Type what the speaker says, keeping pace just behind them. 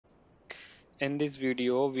In this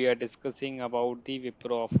video, we are discussing about the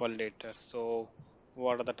Wipro offer letter. So,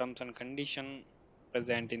 what are the terms and conditions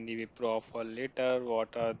present in the Wipro offer letter?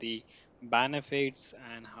 What are the benefits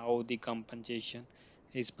and how the compensation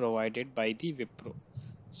is provided by the Wipro?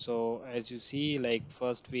 So, as you see, like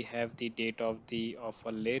first we have the date of the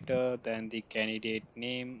offer letter, then the candidate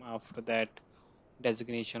name, after that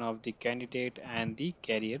designation of the candidate and the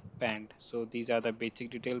career band. So these are the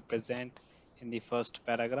basic detail present in the first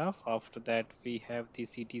paragraph. After that we have the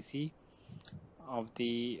CTC of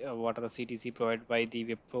the what are the CTC provided by the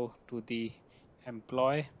Wipro to the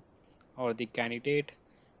employee or the candidate,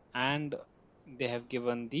 and they have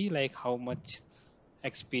given the like how much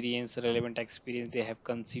experience, relevant experience they have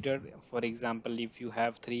considered. For example, if you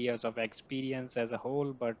have 3 years of experience as a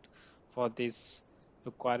whole, but for this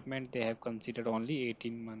requirement they have considered only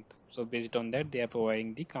 18 months, so based on that they are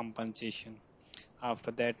providing the compensation.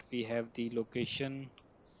 After that we have the location,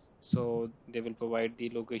 so they will provide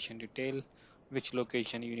the location detail, which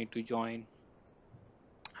location you need to join,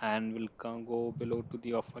 and will go below to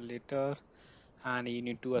the offer letter, and you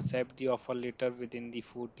need to accept the offer letter within the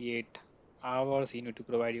 48 hours. You need to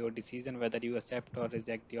provide your decision whether you accept or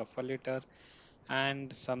reject the offer letter,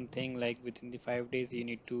 and something like within the 5 days you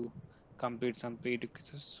need to complete some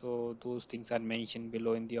prerequisites. So those things are mentioned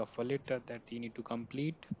below in the offer letter that you need to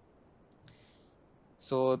complete.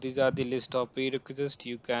 So these are the list of prerequisites.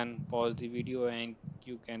 You can pause the video and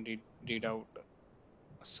you can read out.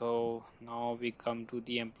 So now we come to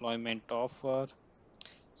the employment offer.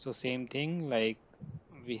 So same thing, like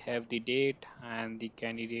we have the date and the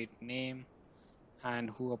candidate name and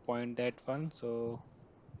who appoint that one. So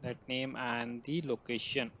that name and the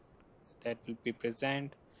location that will be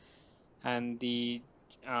present, and the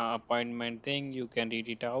appointment thing you can read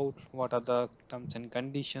it out. What are the terms and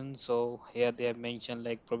conditions? So here they have mentioned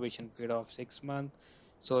like probation period of 6 months.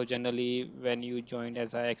 So generally when you joined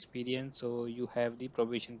as a experience, so you have the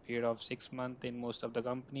probation period of 6 months in most of the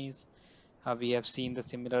companies. We have seen the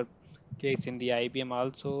similar case in the IBM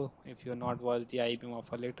also. If you not watched the IBM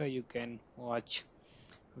offer letter, you can watch.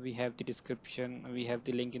 We have the description, we have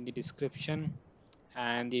the link in the description,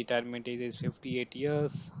 and the retirement age is 58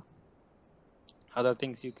 years. Other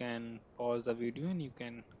things you can pause the video and you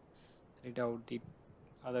can read out the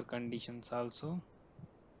other conditions also.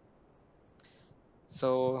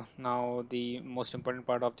 So now the most important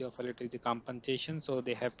part of the offer letter is the compensation. So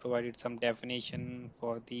they have provided some definition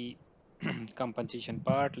for the compensation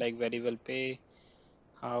part, like variable pay,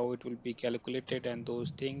 how it will be calculated, and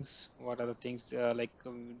those things. What are the things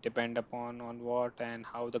depend upon on what, and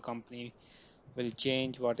how the company will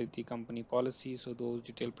change, what is the company policy. So those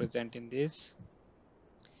detail present in this.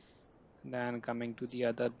 Then coming to the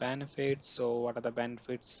other benefits, so what are the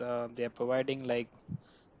benefits they are providing, like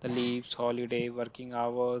the leaves, holiday, working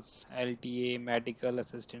hours, LTA, medical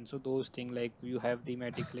assistance. So those things, like you have the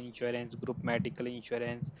medical insurance, group medical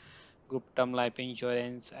insurance, group term life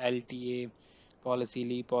insurance, LTA, policy,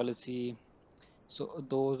 leave policy. So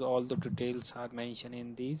those all the details are mentioned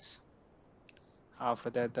in these.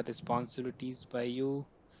 After that, the responsibilities by you.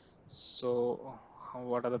 So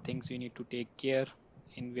what are the things you need to take care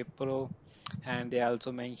in Wipro? And they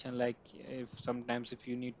also mention like if sometimes if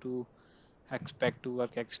you need to expect to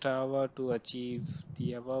work extra hour to achieve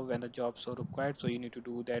the above when the jobs are required, so you need to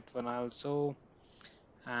do that one also.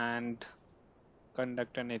 And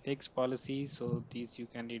conduct and ethics policy, so these you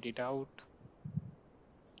can read it out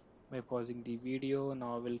by pausing the video.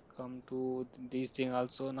 Now we'll come to these thing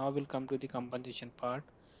also. Now we'll come to the compensation part.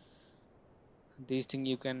 These thing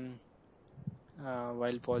you can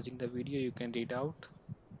while pausing the video you can read out.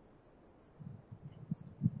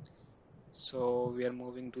 So we are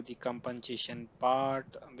moving to the compensation part.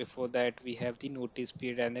 Before that, we have the notice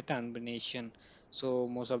period and the termination. So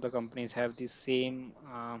most of the companies have the same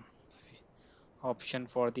option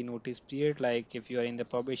for the notice period. Like if you are in the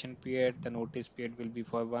probation period, the notice period will be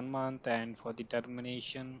for 1 month, and for the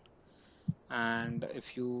termination, and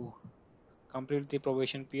if you complete the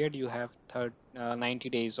probation period, you have 90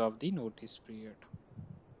 days of the notice period.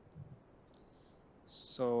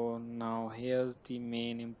 So now here's the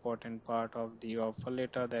main important part of the offer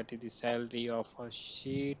letter, that is the salary offer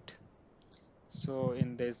sheet. So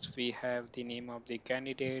in this we have the name of the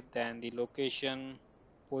candidate, then the location,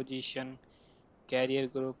 position, career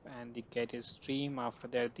group, and the career stream. After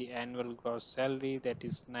that the annual gross salary, that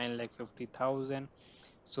is 9,50,000.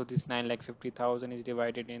 So this 9,50,000 is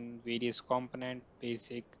divided in various component: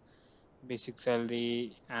 basic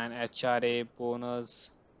salary and HRA,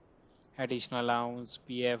 bonus, additional allowance,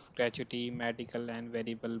 PF, gratuity, medical, and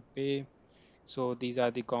variable pay. So these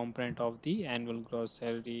are the component of the annual gross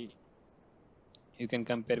salary You can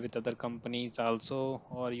compare with other companies also,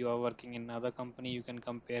 or you are working in another company, you can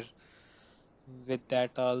compare with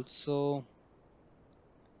that also.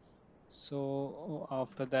 So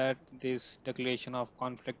after that, this declaration of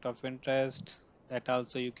conflict of interest, that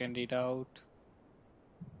also you can read out.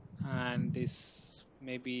 And this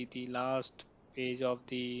may be the last page of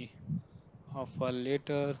the offer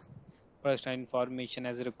letter. Personal information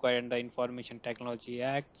as required under Information Technology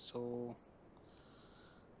Act. So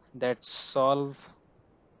that's all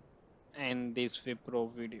in this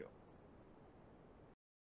Wipro video.